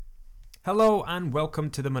Hello and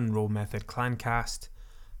welcome to the Monroe Method Clancast.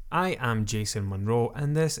 I am Jason Monroe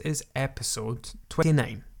and this is episode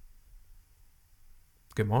 29.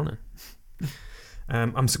 Good morning.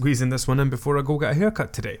 I'm squeezing this one in before I go get a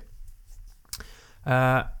haircut today.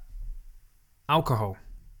 Alcohol.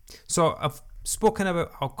 So I've spoken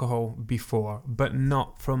about alcohol before, but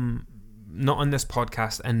not on this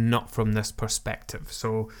podcast and not from this perspective.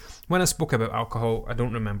 So when I spoke about alcohol, I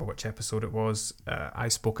don't remember which episode it was, I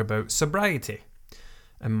spoke about sobriety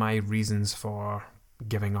and my reasons for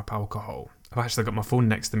giving up alcohol. I've actually got my phone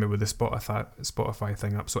next to me with the Spotify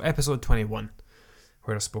thing up. So episode 21,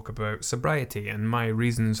 where I spoke about sobriety and my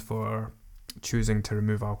reasons for choosing to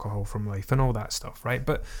remove alcohol from life and all that stuff, right?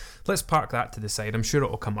 But let's park that to the side. I'm sure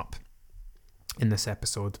it'll come up in this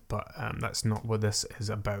episode, but that's not what this is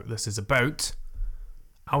about. This is about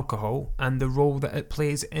alcohol and the role that it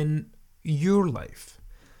plays in your life.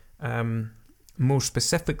 More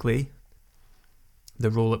specifically, the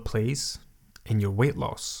role it plays in your weight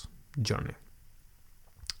loss journey.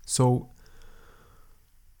 So,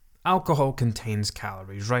 alcohol contains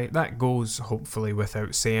calories, right? That goes hopefully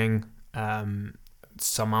without saying.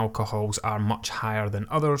 Some alcohols are much higher than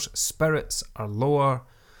others. Spirits are lower.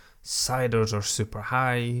 Ciders are super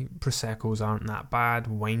high, Prosecco's aren't that bad,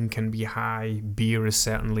 wine can be high, beer is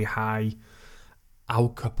certainly high,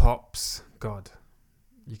 Alka-Pops, God,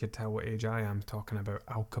 you could tell what age I am talking about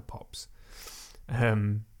Alka-Pops, are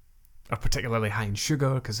particularly high in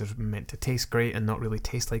sugar because they're meant to taste great and not really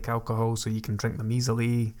taste like alcohol, so you can drink them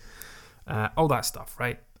easily, all that stuff,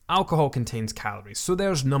 right? Alcohol contains calories, so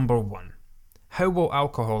there's number one. How will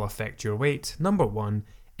alcohol affect your weight? Number one,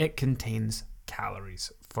 it contains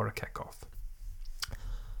calories for a kickoff.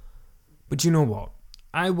 But you know what?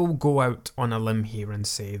 I will go out on a limb here and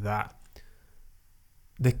say that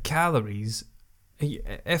the calories,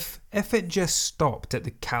 if it just stopped at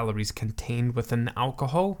the calories contained within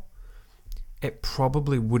alcohol, it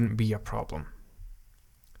probably wouldn't be a problem.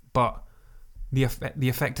 But the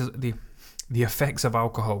effects of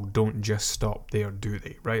alcohol don't just stop there, do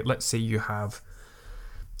they? Right? Let's say you have,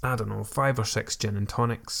 5 or 6 gin and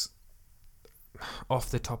tonics. Off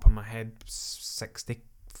the top of my head,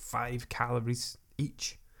 65 calories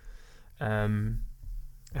each.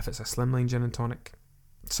 If it's a slimline gin and tonic,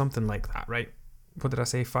 something like that, right? What did I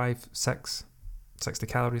say? 5, 6, 60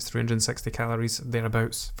 calories, 360 calories,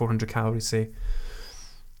 thereabouts, 400 calories, say.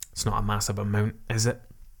 It's not a massive amount, is it?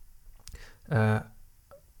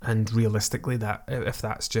 And realistically, that if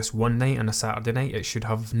that's just one night on a Saturday night, it should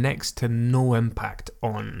have next to no impact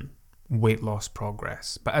on weight loss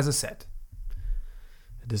progress. But as I said,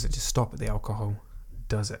 does it just stop at the alcohol?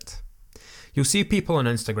 Does it? You'll see people on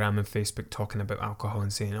Instagram and Facebook talking about alcohol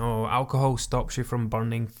and saying, oh, alcohol stops you from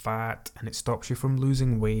burning fat and it stops you from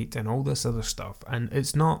losing weight and all this other stuff. And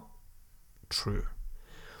it's not true.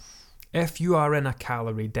 If you are in a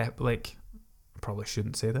calorie deficit, I probably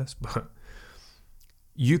shouldn't say this, but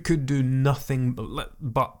you could do nothing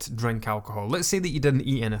but drink alcohol. Let's say that you didn't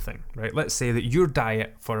eat anything, right? Let's say that your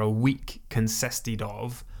diet for a week consisted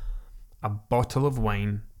of a bottle of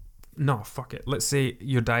wine. No, fuck it. Let's say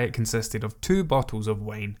your diet consisted of 2 bottles of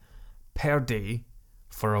wine per day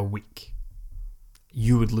for a week.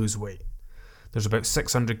 You would lose weight. There's about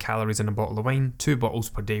 600 calories in a bottle of wine. 2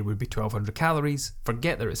 bottles per day would be 1,200 calories.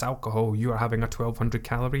 Forget that it's alcohol. You are having a 1,200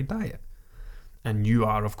 calorie diet. And you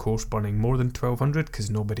are, of course, burning more than 1,200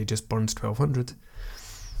 because nobody just burns 1,200.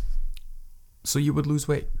 So you would lose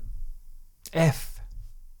weight. If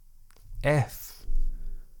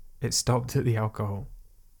it stopped at the alcohol.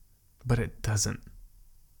 But it doesn't.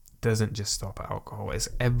 It doesn't just stop at alcohol. It's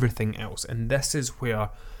everything else. And this is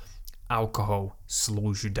where alcohol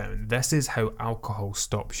slows you down. This is how alcohol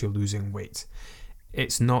stops you losing weight.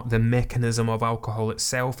 It's not the mechanism of alcohol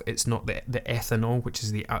itself. It's not the ethanol, which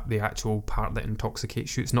is the actual part that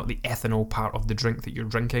intoxicates you. It's not the ethanol part of the drink that you're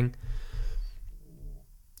drinking.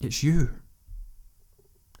 It's you.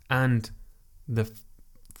 And the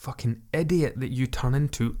fucking idiot that you turn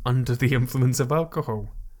into under the influence of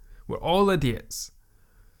alcohol. We're all idiots.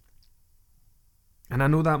 And I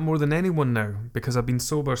know that more than anyone now because I've been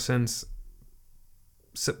sober since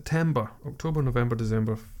September, October, November,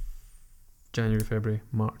 December, January, February,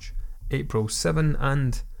 March, April, 7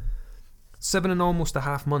 and almost a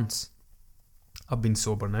half months I've been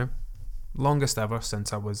sober now. Longest ever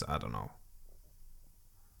since I was,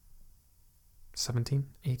 17,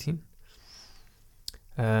 18.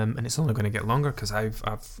 And it's only going to get longer because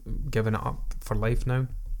I've given it up for life now.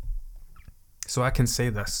 So I can say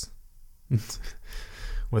this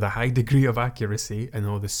with a high degree of accuracy in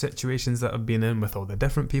all the situations that I've been in, with all the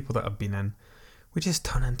different people that I've been in, We just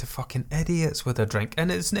turn into fucking idiots with a drink.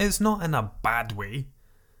 And it's not in a bad way.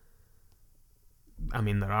 I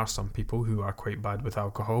mean, there are some people who are quite bad with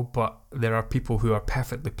alcohol, but there are people who are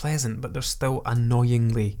perfectly pleasant, but they're still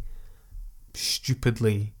annoyingly,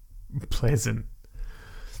 stupidly pleasant.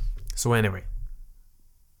 So anyway,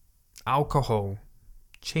 alcohol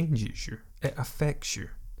changes you. It affects you.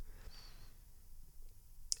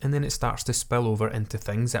 And then it starts to spill over into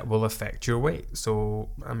things that will affect your weight. So,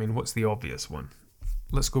 I mean, what's the obvious one?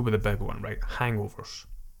 Let's go with the big one, right? Hangovers.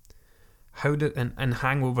 And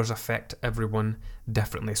hangovers affect everyone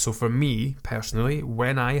differently. So for me, personally,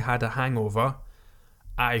 when I had a hangover,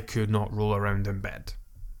 I could not roll around in bed.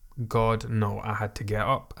 God, no. I had to get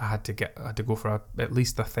up. I had to go for at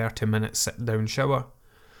least a 30-minute sit-down shower.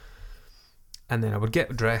 And then I would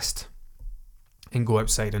get dressed and go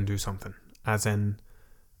outside and do something. As in,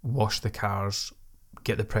 wash the cars,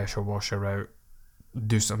 get the pressure washer out,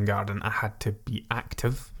 do some garden. I had to be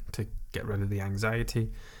active to get rid of the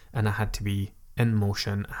anxiety, and I had to be in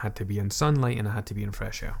motion, I had to be in sunlight, and I had to be in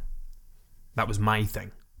fresh air. That was my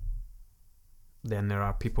thing. Then there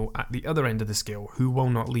are people at the other end of the scale who will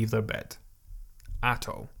not leave their bed at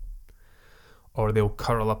all, or they'll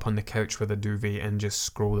curl up on the couch with a duvet and just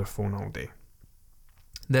scroll their phone all day.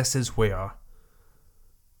 This is where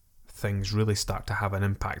things really start to have an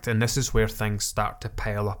impact, and this is where things start to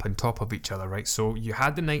pile up on top of each other, right? So you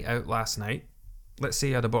had the night out last night. Let's say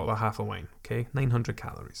you had a bottle of half a wine, okay? 900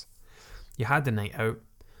 calories. You had the night out,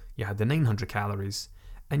 you had the 900 calories,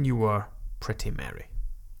 and you were pretty merry.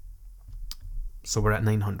 So we're at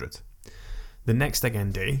 900. The next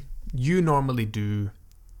again day, you normally do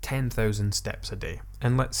 10,000 steps a day,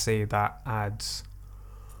 and let's say that adds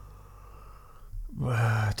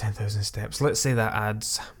 10,000 steps. Let's say that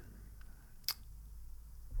adds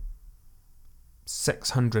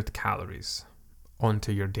 600 calories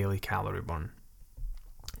onto your daily calorie burn.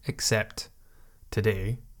 Except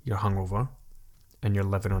today you're hungover and you're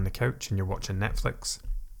living on the couch and you're watching Netflix,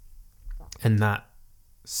 and that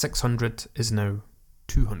 600 is now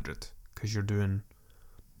 200 because you're doing,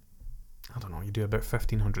 I don't know, you do about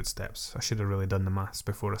 1,500 steps. I should have really done the maths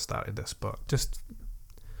before I started this, but just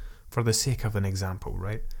for the sake of an example,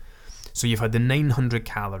 right? So you've had the 900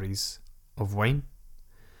 calories of wine.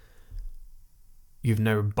 You've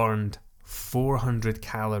now burned 400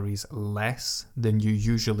 calories less than you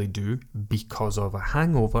usually do because of a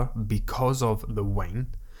hangover, because of the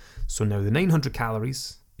wine. So now the 900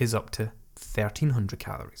 calories is up to 1,300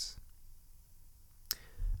 calories.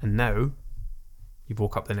 And now you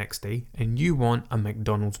woke up the next day and you want a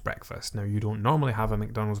McDonald's breakfast. Now you don't normally have a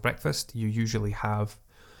McDonald's breakfast. You usually have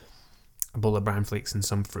a bowl of bran flakes and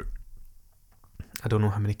some fruit. I don't know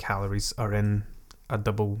how many calories are in a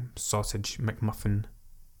double sausage McMuffin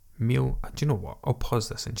meal. Do you know what? I'll pause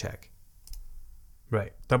this and check.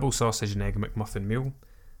 Right, double sausage and egg McMuffin meal,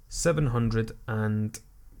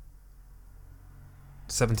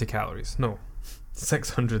 770 calories. No,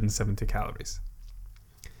 670 calories.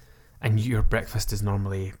 And your breakfast is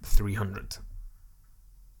normally 300.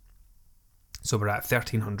 So we're at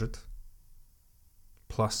 1,300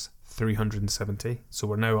 plus 370. So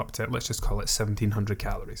we're now up to, let's just call it 1,700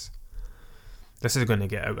 calories. This is going to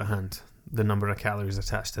get out of hand, the number of calories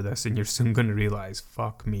attached to this, and you're soon going to realise,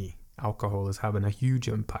 fuck me, alcohol is having a huge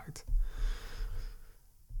impact.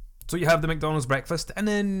 So you have the McDonald's breakfast, and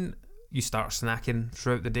then you start snacking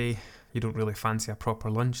throughout the day. You don't really fancy a proper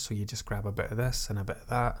lunch, so you just grab a bit of this and a bit of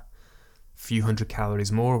that. Few hundred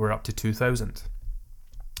calories more, we're up to 2,000.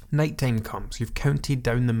 Nighttime comes, you've counted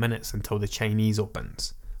down the minutes until the Chinese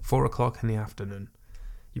opens. 4 o'clock in the afternoon.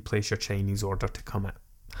 You place your Chinese order to come at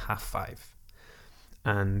 5:30.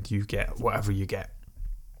 And you get whatever you get.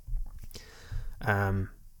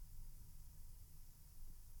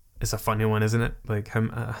 It's a funny one, isn't it? Like,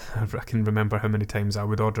 I can remember how many times I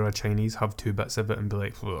would order a Chinese, have 2 bits of it, and be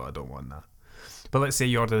like, oh, I don't want that. But let's say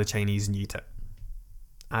you order the Chinese and you eat it.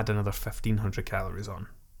 Add another 1,500 calories on.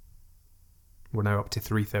 We're now up to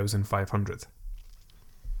 3,500.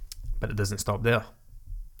 But it doesn't stop there.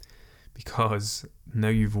 Because now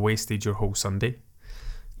you've wasted your whole Sunday.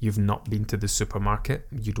 You've not been to the supermarket.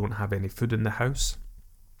 You don't have any food in the house.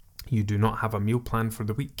 You do not have a meal plan for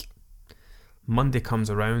the week. Monday comes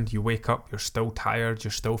around, you wake up, you're still tired, you're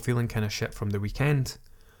still feeling kind of shit from the weekend.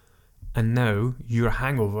 And now your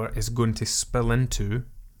hangover is going to spill into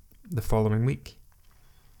the following week.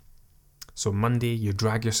 So Monday, you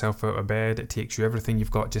drag yourself out of bed. It takes you everything you've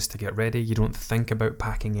got just to get ready. You don't think about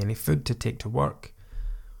packing any food to take to work.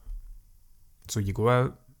 So you go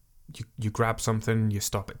out. You grab something, you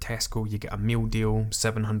stop at Tesco, you get a meal deal,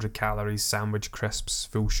 700 calories, sandwich, crisps,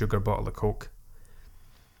 full sugar bottle of Coke.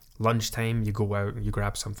 Lunchtime, you go out and you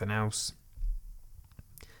grab something else.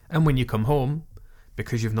 And when you come home,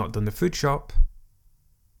 because you've not done the food shop,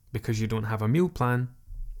 because you don't have a meal plan,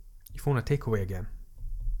 you phone a takeaway again.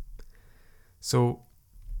 So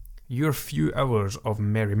your few hours of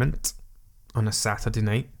merriment on a Saturday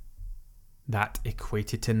night that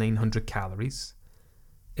equated to 900 calories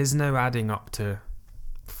is now adding up to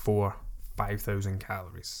 5,000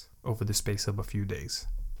 calories over the space of a few days.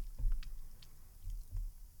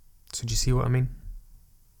 So do you see what I mean?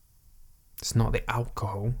 It's not the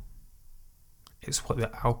alcohol. It's what the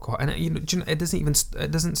alcohol, and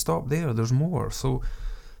it doesn't stop there. There's more. So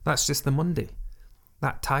that's just the Monday.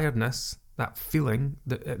 That tiredness, that feeling,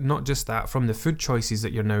 that not just that from the food choices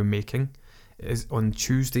that you're now making, is on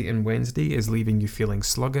Tuesday and Wednesday is leaving you feeling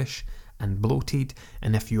sluggish and bloated.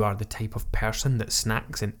 And if you are the type of person that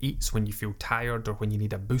snacks and eats when you feel tired or when you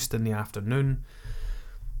need a boost in the afternoon,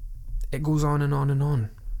 it goes on and on and on.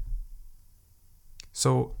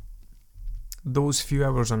 So those few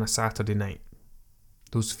hours on a Saturday night,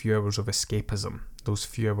 those few hours of escapism, those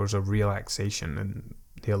few hours of relaxation and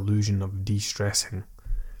the illusion of de-stressing,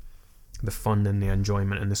 the fun and the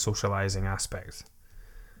enjoyment and the socialising aspect,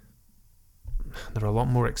 they're a lot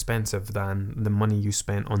more expensive than the money you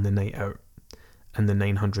spent on the night out and the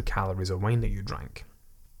 900 calories of wine that you drank.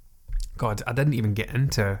 God, I didn't even get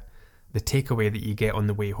into the takeaway that you get on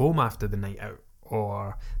the way home after the night out,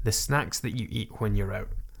 or the snacks that you eat when you're out.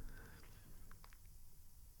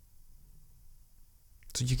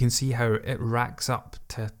 So you can see how it racks up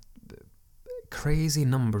to crazy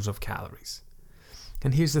numbers of calories.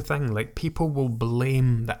 And here's the thing, like, people will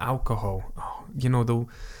blame the alcohol.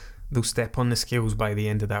 They'll step on the scales by the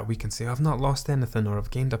end of that week and say, I've not lost anything, or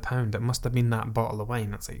I've gained a pound. It must have been that bottle of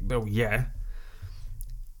wine. It's like, well, yeah.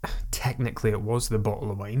 Technically it was the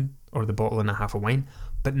bottle of wine, or the bottle and a half of wine,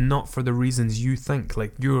 but not for the reasons you think.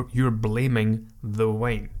 Like, you're blaming the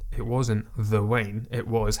wine. It wasn't the wine. It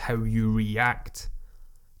was how you react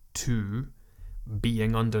to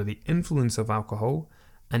being under the influence of alcohol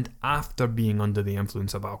and after being under the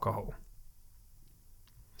influence of alcohol.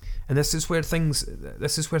 And this is where things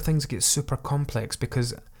get super complex,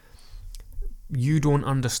 because you don't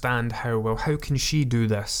understand how can she do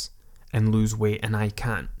this and lose weight and I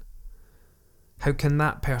can't? How can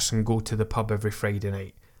that person go to the pub every Friday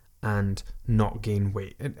night and not gain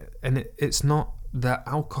weight? And it's not the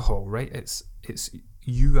alcohol, right? It's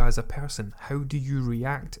you as a person. How do you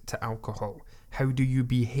react to alcohol? How do you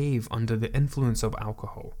behave under the influence of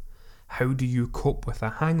alcohol? How do you cope with a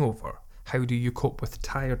hangover? How do you cope with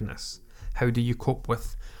tiredness? How do you cope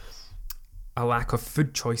with a lack of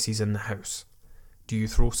food choices in the house? Do you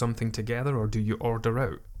throw something together or do you order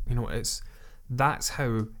out? That's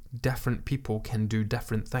how different people can do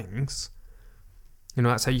different things.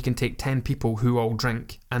 That's how you can take 10 people who all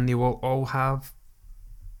drink and they will all have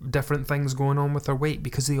different things going on with their weight,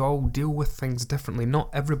 because they all deal with things differently. Not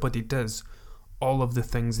everybody does all of the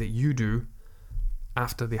things that you do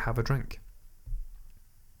after they have a drink.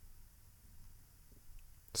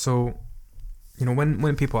 So,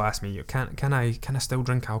 when people ask me, can I still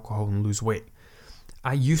drink alcohol and lose weight?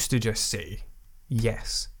 I used to just say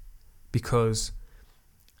yes, because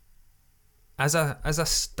as a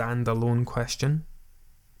standalone question,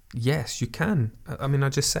 yes, you can. I mean, I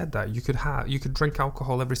just said that. You could drink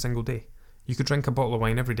alcohol every single day. You could drink a bottle of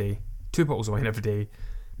wine every day, 2 bottles of wine every day,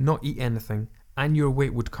 not eat anything, and your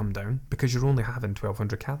weight would come down because you're only having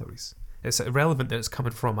 1,200 calories. It's irrelevant that it's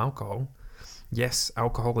coming from alcohol. Yes,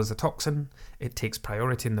 alcohol is a toxin. It takes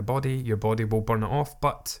priority in the body. Your body will burn it off,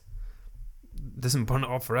 but it doesn't burn it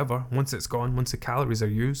off forever. Once it's gone, once the calories are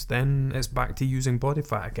used, then it's back to using body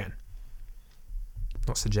fat again.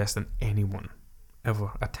 Not suggesting anyone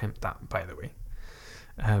ever attempt that, by the way,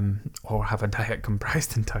 or have a diet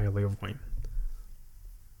comprised entirely of wine.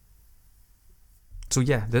 So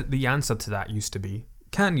yeah, the answer to that used to be,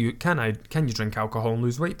 can you drink alcohol and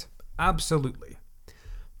lose weight? Absolutely.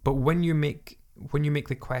 But when you make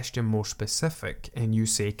the question more specific and you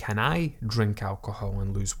say, can I drink alcohol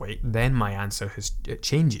and lose weight? Then my answer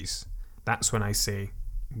changes. That's when I say,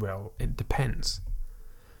 well, it depends.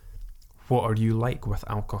 What are you like with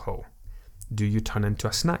alcohol? Do you turn into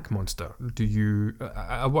a snack monster? Do you?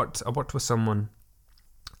 I worked with someone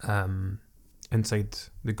inside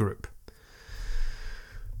the group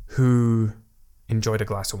who enjoyed a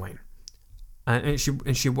glass of wine, and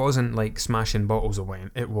she wasn't like smashing bottles of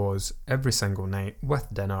wine. It was every single night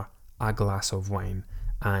with dinner a glass of wine,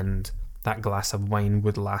 and that glass of wine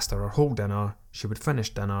would last her whole dinner. She would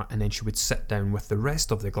finish dinner and then she would sit down with the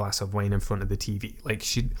rest of the glass of wine in front of the TV. Like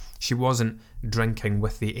she wasn't drinking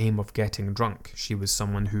with the aim of getting drunk. She was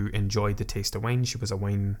someone who enjoyed the taste of wine. She was a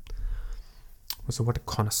wine, what's the word,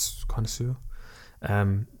 connoisseur?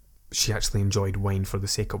 She actually enjoyed wine for the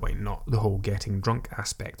sake of wine, not the whole getting drunk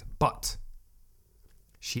aspect. But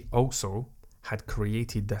she also had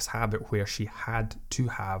created this habit where she had to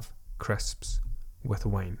have crisps with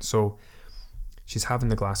wine. So she's having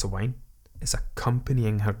the glass of wine, it's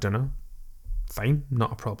accompanying her dinner, fine,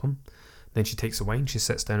 not a problem. Then she takes the wine, she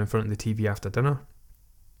sits down in front of the TV after dinner,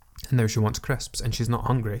 and now she wants crisps, and she's not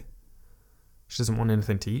hungry. She doesn't want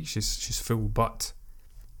anything to eat, she's full, but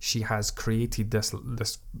she has created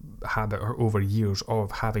this habit over years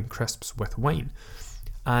of having crisps with wine.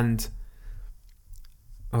 And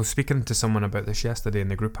I was speaking to someone about this yesterday in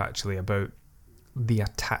the group, actually, about the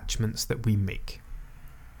attachments that we make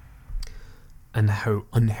and how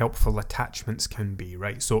unhelpful attachments can be,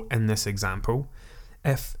 right? So in this example,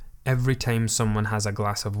 if every time someone has a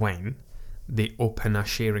glass of wine, they open a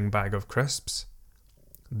sharing bag of crisps,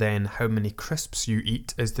 then how many crisps you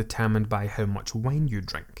eat is determined by how much wine you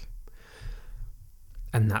drink.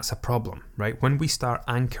 And that's a problem, right? When we start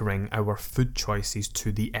anchoring our food choices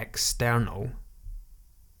to the external,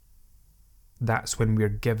 that's when we're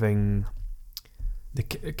giving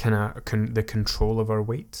the control of our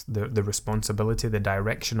weight, the responsibility, the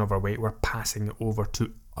direction of our weight, we're passing it over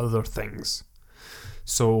to other things.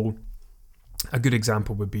 So a good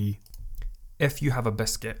example would be if you have a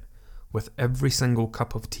biscuit with every single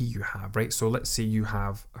cup of tea you have, right? So let's say you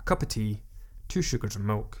have a cup of tea, 2 sugars and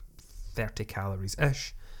milk, 30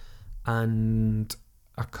 calories-ish, and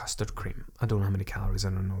a custard cream. I don't know how many calories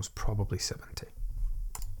in those, probably 70.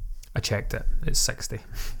 I checked it, it's 60.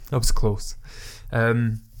 I was close.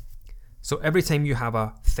 So every time you have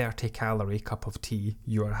a 30 calorie cup of tea,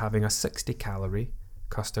 you are having a 60 calorie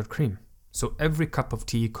custard cream. So every cup of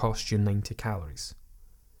tea costs you 90 calories.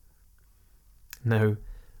 Now,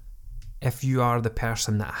 if you are the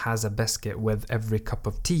person that has a biscuit with every cup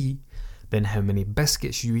of tea, then how many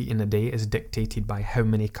biscuits you eat in a day is dictated by how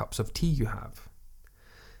many cups of tea you have.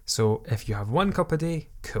 So if you have 1 cup a day,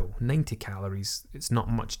 cool, 90 calories. It's not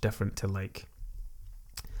much different to, like,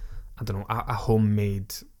 I don't know, a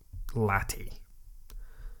homemade latte.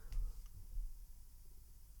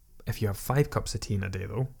 If you have 5 cups of tea in a day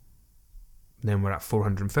though, then we're at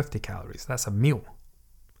 450 calories. That's a meal.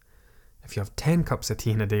 If you have 10 cups of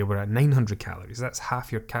tea in a day, we're at 900 calories. That's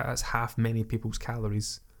half many people's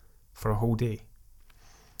calories for a whole day.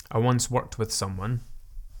 I once worked with someone,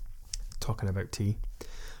 talking about tea,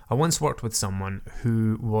 I once worked with someone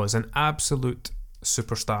who was an absolute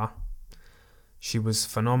superstar. She was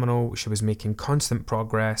phenomenal. She was making constant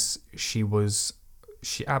progress. She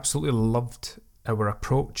absolutely loved our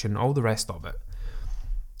approach and all the rest of it.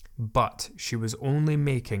 But she was only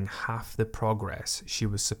making half the progress she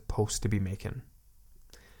was supposed to be making.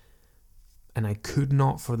 And I could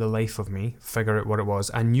not for the life of me figure out what it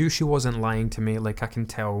was. I knew she wasn't lying to me. Like, I can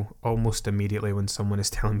tell almost immediately when someone is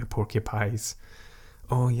telling me porky pies.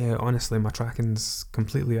 Oh yeah, honestly, my tracking's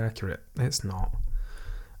completely accurate. It's not.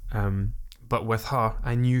 But with her,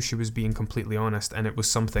 I knew she was being completely honest, and it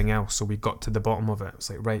was something else. So we got to the bottom of it. It's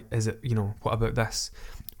like, right, is it, what about this?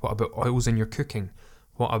 What about oils in your cooking?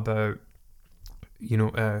 What about,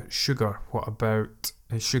 sugar? What about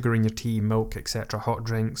sugar in your tea, milk, etc., hot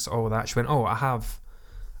drinks, all that? She went, oh, I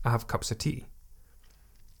have cups of tea.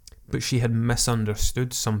 But she had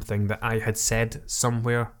misunderstood something that I had said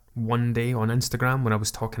somewhere one day on Instagram when I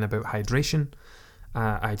was talking about hydration.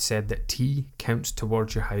 I'd said that tea counts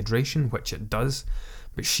towards your hydration, which it does,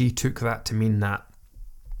 but she took that to mean that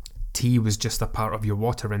tea was just a part of your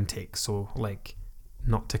water intake, so like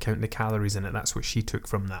not to count the calories in it. That's what she took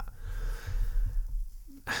from that.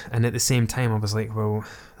 And at the same time I was like, well,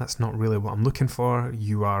 that's not really what I'm looking for.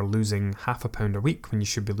 You are losing half a pound a week when you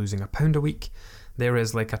should be losing a pound a week. There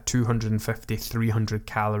is like a 250, 300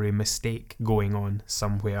 calorie mistake going on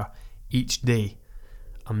somewhere each day.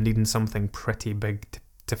 I'm needing something pretty big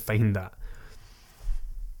to find that.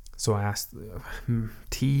 So I asked,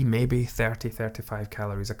 tea, maybe 30, 35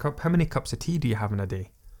 calories a cup. How many cups of tea do you have in a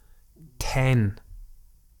day? 10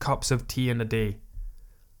 cups of tea in a day.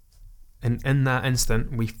 And in that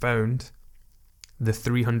instant, we found the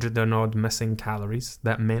 300 and odd missing calories.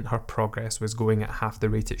 That meant her progress was going at half the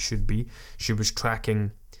rate it should be. She was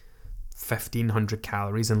tracking 1,500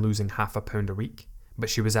 calories and losing half a pound a week.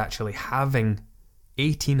 But she was actually having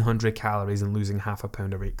 1,800 calories and losing half a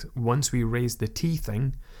pound a week. Once we raised the tea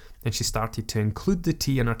thing and she started to include the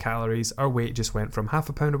tea in her calories, our weight just went from half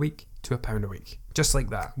a pound a week to a pound a week. Just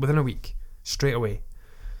like that, within a week. straight away.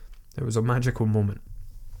 It was a magical moment.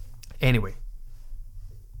 Anyway,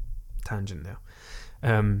 tangent there.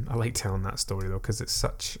 I like telling that story though, because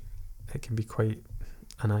it can be quite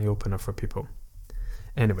an eye-opener for people.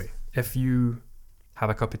 Anyway, if you have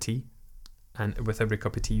a cup of tea, and with every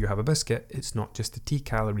cup of tea you have a biscuit, it's not just the tea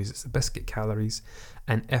calories, it's the biscuit calories.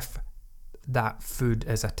 And if that food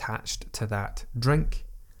is attached to that drink,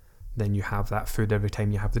 then you have that food every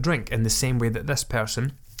time you have the drink. In the same way that this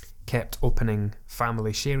person kept opening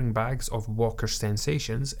family sharing bags of Walker's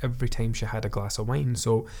Sensations every time she had a glass of wine.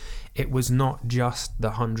 So it was not just the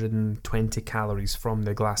 120 calories from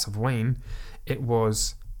the glass of wine, it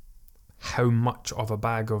was how much of a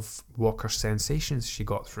bag of Walker's Sensations she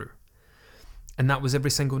got through. And that was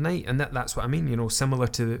every single night. And that's what I mean, you know, similar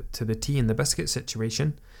to the tea and the biscuit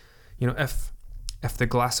situation. You know, if the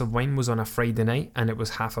glass of wine was on a Friday night and it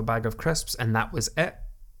was half a bag of crisps and that was it,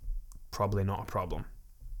 probably not a problem.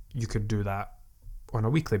 You could do that on a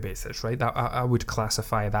weekly basis, right? That I would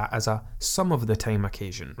classify that as a some of the time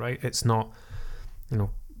occasion, right? It's not, you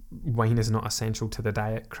know, wine is not essential to the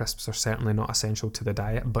diet. Crisps are certainly not essential to the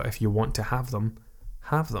diet. But if you want to have them,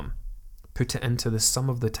 have them. Put it into the some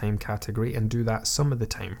of the time category and do that some of the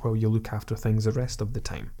time while you look after things the rest of the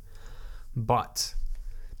time. But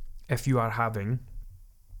if you are having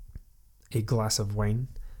a glass of wine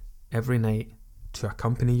every night to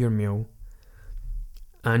accompany your meal,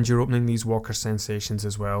 and you're opening these Walker Sensations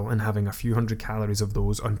as well and having a few hundred calories of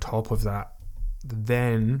those on top of that,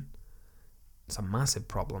 then it's a massive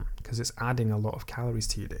problem because it's adding a lot of calories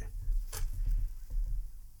to your day.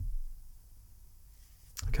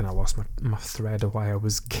 I kind of lost my thread of why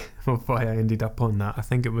I ended up on that. I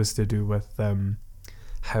think it was to do with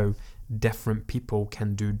how different people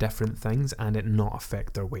can do different things and it not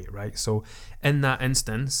affect their weight, right? So in that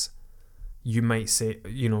instance, you might say,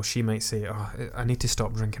 you know, she might say, oh, I need to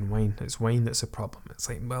stop drinking wine. It's wine that's a problem. It's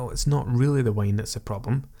like, well, it's not really the wine that's a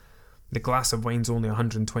problem. The glass of wine's only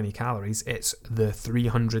 120 calories. It's the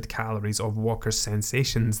 300 calories of Walker's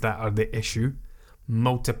Sensations that are the issue,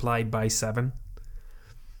 multiplied by 7.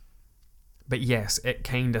 But yes, it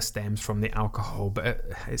kind of stems from the alcohol, but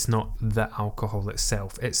it's not the alcohol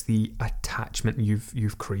itself. It's the attachment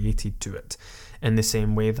you've created to it. In the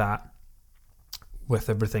same way that with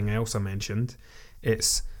everything else I mentioned,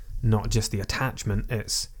 it's not just the attachment,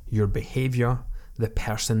 it's your behaviour, the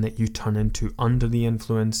person that you turn into under the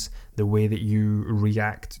influence, the way that you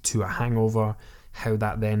react to a hangover, how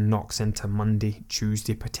that then knocks into Monday,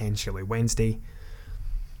 Tuesday, potentially Wednesday.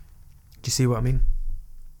 Do you see what I mean?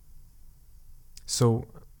 So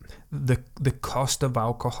the cost of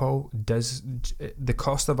alcohol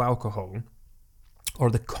or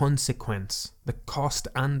the cost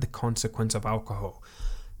and the consequence of alcohol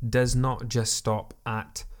does not just stop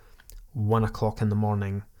at 1 o'clock in the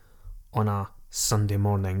morning on a Sunday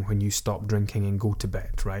morning when you stop drinking and go to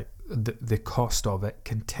bed, right? The cost of it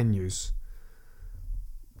continues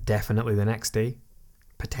definitely the next day,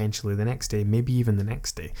 potentially the next day, maybe even the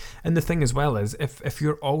next day. And the thing as well is if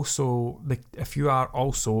you are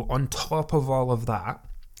also on top of all of that,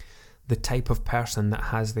 the type of person that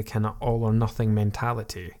has the kind of all or nothing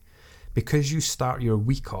mentality, because you start your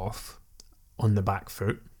week off on the back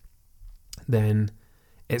foot, then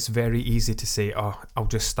it's very easy to say, oh, I'll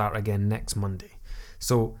just start again next Monday.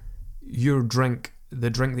 So the drink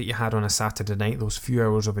that you had on a Saturday night, those few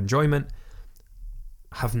hours of enjoyment,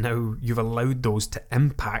 you've allowed those to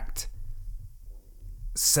impact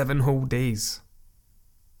 7 whole days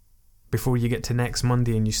before you get to next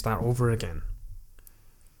Monday and you start over again.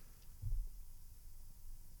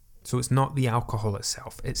 So it's not the alcohol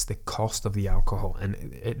itself, it's the cost of the alcohol. And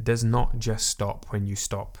it does not just stop when you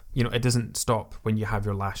stop. You know, it doesn't stop when you have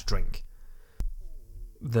your last drink.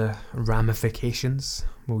 The ramifications,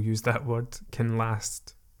 we'll use that word, can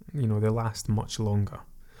last, they last much longer.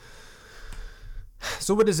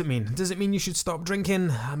 So what does it mean? Does it mean you should stop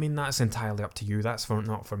drinking? I mean, that's entirely up to you. That's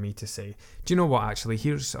not for me to say. Do you know what, actually?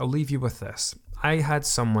 I'll leave you with this. I had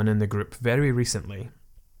someone in the group very recently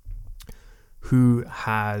who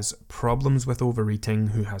has problems with overeating,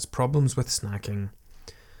 who has problems with snacking,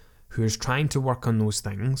 who is trying to work on those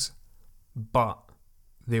things, but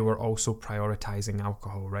they were also prioritizing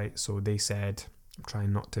alcohol, right? So they said, I'm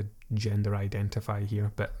trying not to gender identify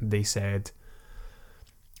here, but they said,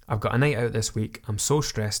 I've got a night out this week, I'm so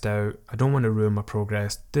stressed out, I don't want to ruin my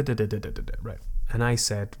progress, right? And I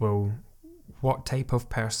said, well, what type of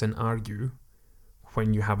person are you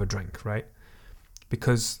when you have a drink, right?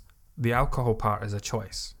 Because the alcohol part is a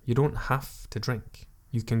choice. You don't have to drink.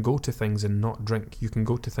 You can go to things and not drink. You can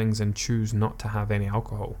go to things and choose not to have any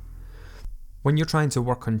alcohol. when you're trying to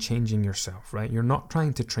work on changing yourself, right? You're not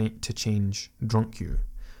trying to change drunk you.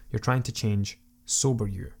 You're trying to change sober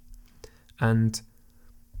you. And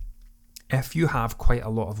if you have quite a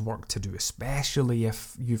lot of work to do, especially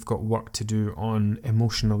if you've got work to do on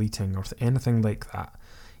emotional eating or anything like that,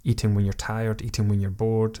 eating when you're tired, eating when you're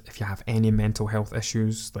bored, if you have any mental health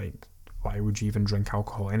issues, like why would you even drink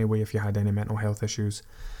alcohol anyway if you had any mental health issues?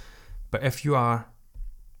 But if you have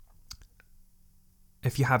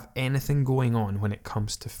anything going on when it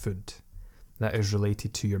comes to food that is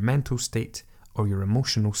related to your mental state or your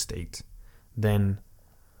emotional state, then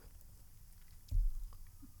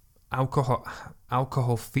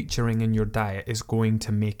alcohol featuring in your diet is going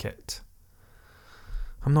to make it,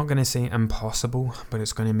 I'm not going to say impossible, but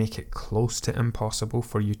it's going to make it close to impossible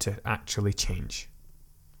for you to actually change.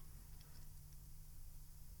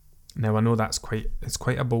 Now, I know it's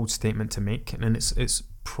quite a bold statement to make, and it's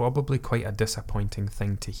probably quite a disappointing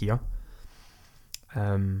thing to hear.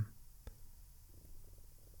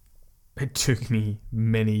 It took me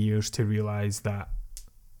many years to realise that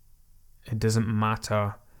it doesn't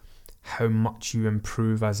matter how much you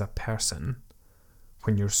improve as a person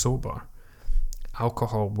when you're sober.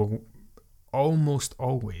 Alcohol will almost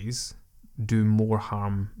always do more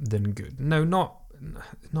harm than good. Now,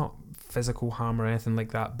 not physical harm or anything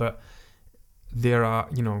like that, but there are,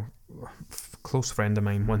 a close friend of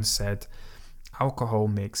mine once said, alcohol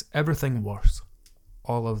makes everything worse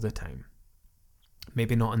all of the time.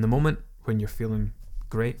 Maybe not in the moment when you're feeling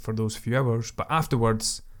great for those few hours, but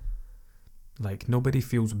afterwards, like, nobody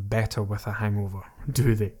feels better with a hangover,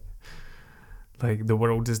 do they? Like, the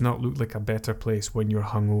world does not look like a better place when you're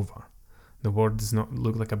hungover. The world does not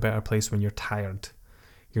look like a better place when you're tired.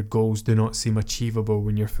 Your goals do not seem achievable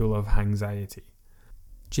when you're full of anxiety.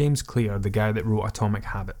 James Clear, the guy that wrote Atomic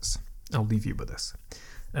Habits, I'll leave you with this.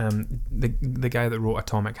 The guy that wrote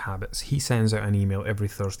Atomic Habits, he sends out an email every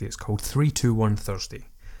Thursday. It's called 321 Thursday.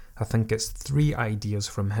 I think it's 3 ideas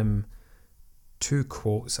from him, 2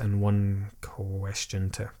 quotes and 1 question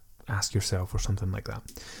to ask yourself or something like that.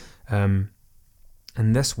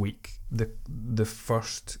 And this week, the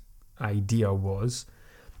first idea was,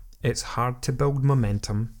 it's hard to build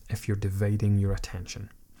momentum if you're dividing your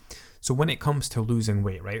attention. So when it comes to losing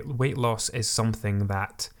weight, right, weight loss is something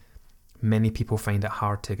that many people find it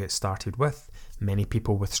hard to get started with. Many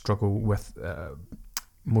people struggle with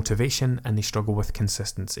motivation, and they struggle with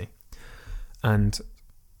consistency. And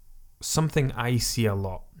something I see a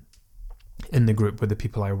lot in the group with the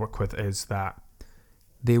people I work with is that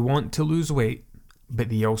they want to lose weight, but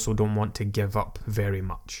they also don't want to give up very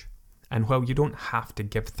much. And while you don't have to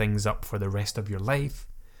give things up for the rest of your life,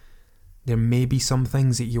 there may be some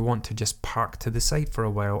things that you want to just park to the side for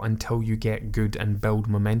a while until you get good and build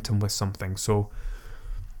momentum with something. So,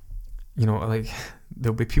 like,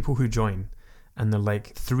 there'll be people who join and they're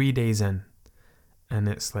like 3 days in, and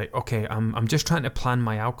it's like, okay, I'm just trying to plan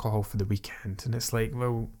my alcohol for the weekend. And it's like,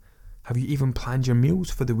 well, have you even planned your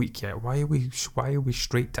meals for the week yet? Why are we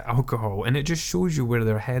straight to alcohol? And it just shows you where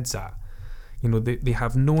their head's at. They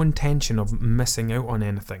have no intention of missing out on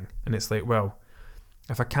anything. And it's like, well,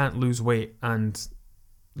 if I can't lose weight and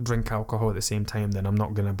drink alcohol at the same time, then I'm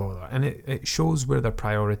not going to bother. And it shows where their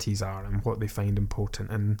priorities are and what they find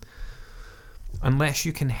important. And unless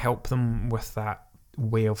you can help them with that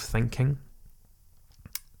way of thinking,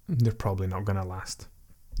 they're probably not going to last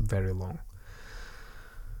very long.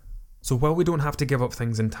 So while we don't have to give up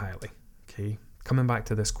things entirely, okay, coming back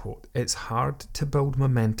to this quote, it's hard to build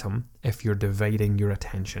momentum if you're dividing your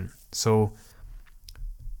attention. So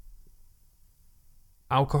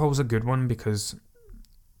alcohol's a good one, because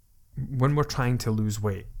when we're trying to lose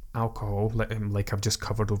weight, alcohol, like I've just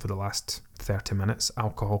covered over the last 30 minutes,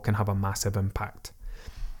 alcohol can have a massive impact.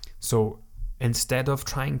 So instead of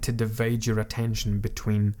trying to divide your attention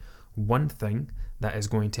between one thing that is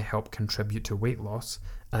going to help contribute to weight loss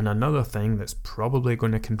and another thing that's probably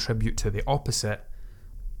going to contribute to the opposite,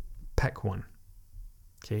 pick one.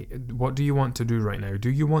 Okay, what do you want to do right now?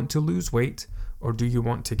 Do you want to lose weight, or do you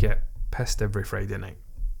want to get pissed every Friday night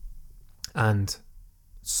and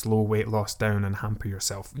slow weight loss down and hamper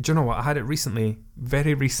yourself? Do you know what? I had it recently,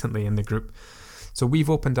 very recently in the group. So we've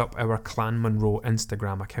opened up our Clan Monroe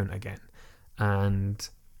Instagram account again, and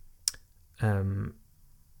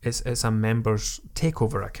it's a members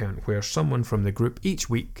takeover account where someone from the group each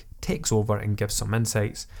week takes over and gives some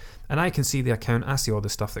insights, and I can see the account, I see all the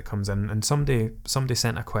stuff that comes in, and somebody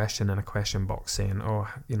sent a question in a question box saying,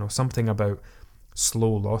 something about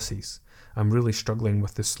slow losses. I'm really struggling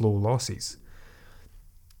with the slow losses.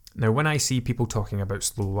 Now, when I see people talking about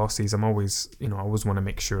slow losses, I always want to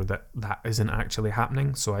make sure that isn't actually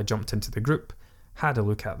happening. So I jumped into the group, had a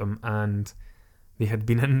look at them, and They had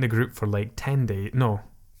been in the group for like 10 days. No,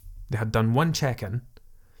 they had done one check-in.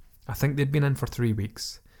 I think they'd been in for 3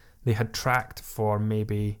 weeks. They had tracked for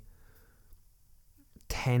maybe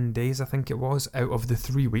 10 days, I think it was, out of the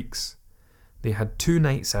 3 weeks. They had 2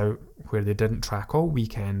 nights out where they didn't track all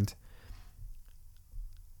weekend,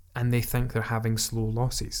 and they think they're having slow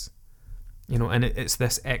losses. And it's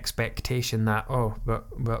this expectation that,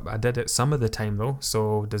 but I did it some of the time though,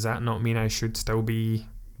 so does that not mean I should still be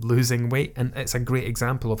losing weight? And it's a great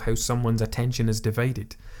example of how someone's attention is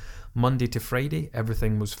divided. Monday to Friday,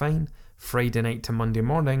 everything was fine. Friday night to Monday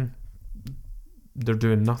morning, they're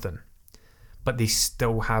doing nothing. But they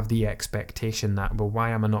still have the expectation that, well, why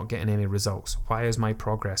am I not getting any results? Why is my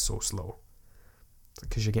progress so slow?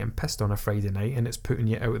 Because you're getting pissed on a Friday night and it's putting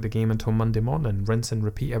you out of the game until Monday morning, rinse and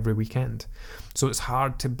repeat every weekend. So it's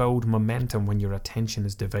hard to build momentum when your attention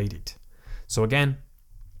is divided. So again,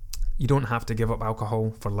 you don't have to give up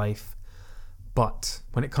alcohol for life, but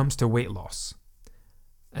when it comes to weight loss,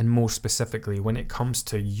 and more specifically when it comes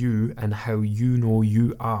to you and how you know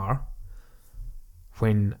you are,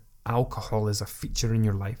 when alcohol is a feature in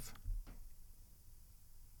your life,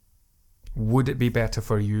 would it be better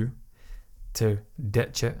for you to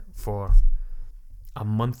ditch it for a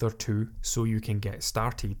month or 2 so you can get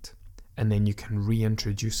started and then you can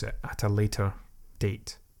reintroduce it at a later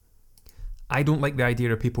date? I don't like the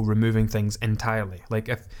idea of people removing things entirely. Like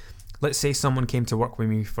if, let's say someone came to work with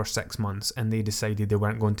me for 6 months and they decided they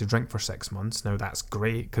weren't going to drink for 6 months. Now that's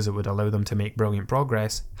great because it would allow them to make brilliant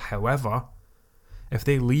progress. However, if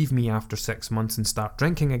they leave me after 6 months and start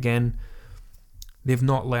drinking again, they've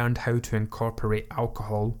not learned how to incorporate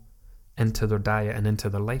alcohol into their diet and into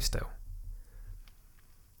their lifestyle.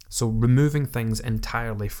 So removing things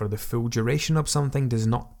entirely for the full duration of something does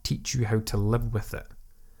not teach you how to live with it.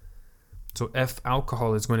 So if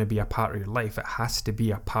alcohol is going to be a part of your life, it has to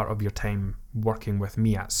be a part of your time working with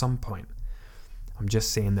me at some point. I'm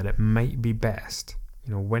just saying that it might be best,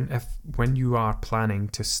 when you are planning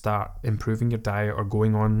to start improving your diet or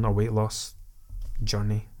going on a weight loss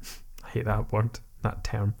journey, I hate that word, that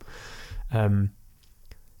term,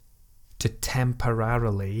 to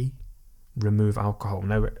temporarily remove alcohol.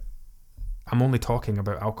 Now, I'm only talking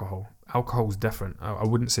about alcohol. Alcohol's different. I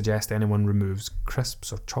wouldn't suggest anyone removes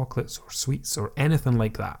crisps or chocolates or sweets or anything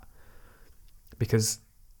like that, because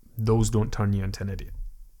those don't turn you into an idiot.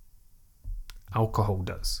 Alcohol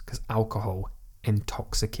does, because alcohol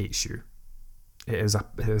intoxicates you. It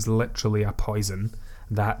is literally a poison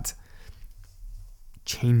that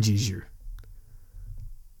changes you.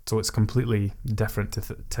 So it's completely different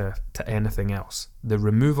to anything else. The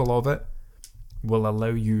removal of it will allow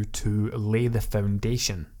you to lay the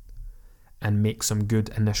foundation and make some good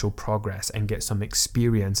initial progress and get some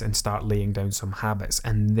experience and start laying down some habits.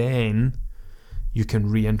 And then you can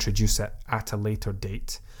reintroduce it at a later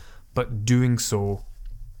date. But doing so,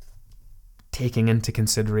 taking into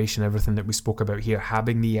consideration everything that we spoke about here,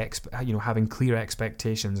 having having clear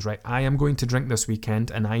expectations, right? I am going to drink this weekend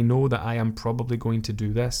and I know that I am probably going to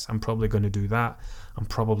do this. I'm probably going to do that. I'm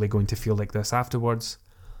probably going to feel like this afterwards.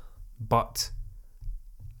 But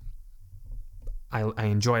I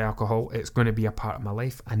enjoy alcohol. It's going to be a part of my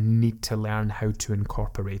life. I need to learn how to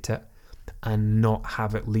incorporate it and not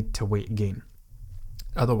have it lead to weight gain.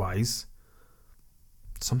 Otherwise,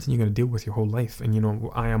 it's something you're going to deal with your whole life. And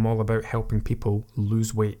I am all about helping people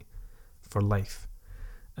lose weight for life.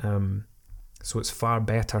 So it's far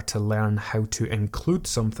better to learn how to include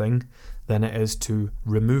something than it is to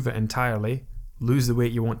remove it entirely, lose the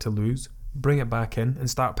weight you want to lose, bring it back in and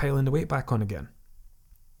start piling the weight back on again.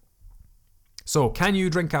 So, can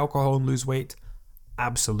you drink alcohol and lose weight?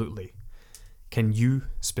 Absolutely. Can you,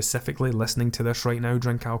 specifically listening to this right now,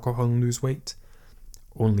 drink alcohol and lose weight?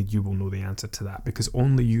 Only you will know the answer to that, because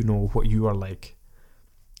only you know what you are like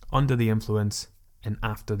under the influence and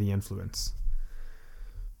after the influence.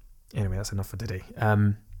 Anyway, that's enough for today.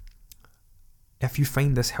 If you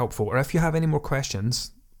find this helpful, or if you have any more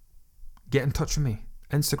questions, get in touch with me.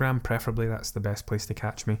 Instagram preferably, that's the best place to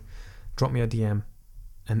catch me. Drop me a DM.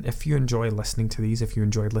 And if you enjoy listening to these, if you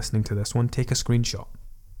enjoyed listening to this one, take a screenshot.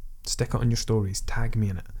 Stick it on your stories. Tag me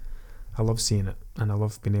in it. I love seeing it. And I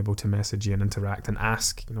love being able to message you and interact and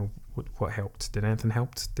ask, what helped? Did anything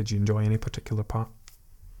help? Did you enjoy any particular part?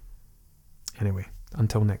 Anyway,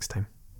 until next time.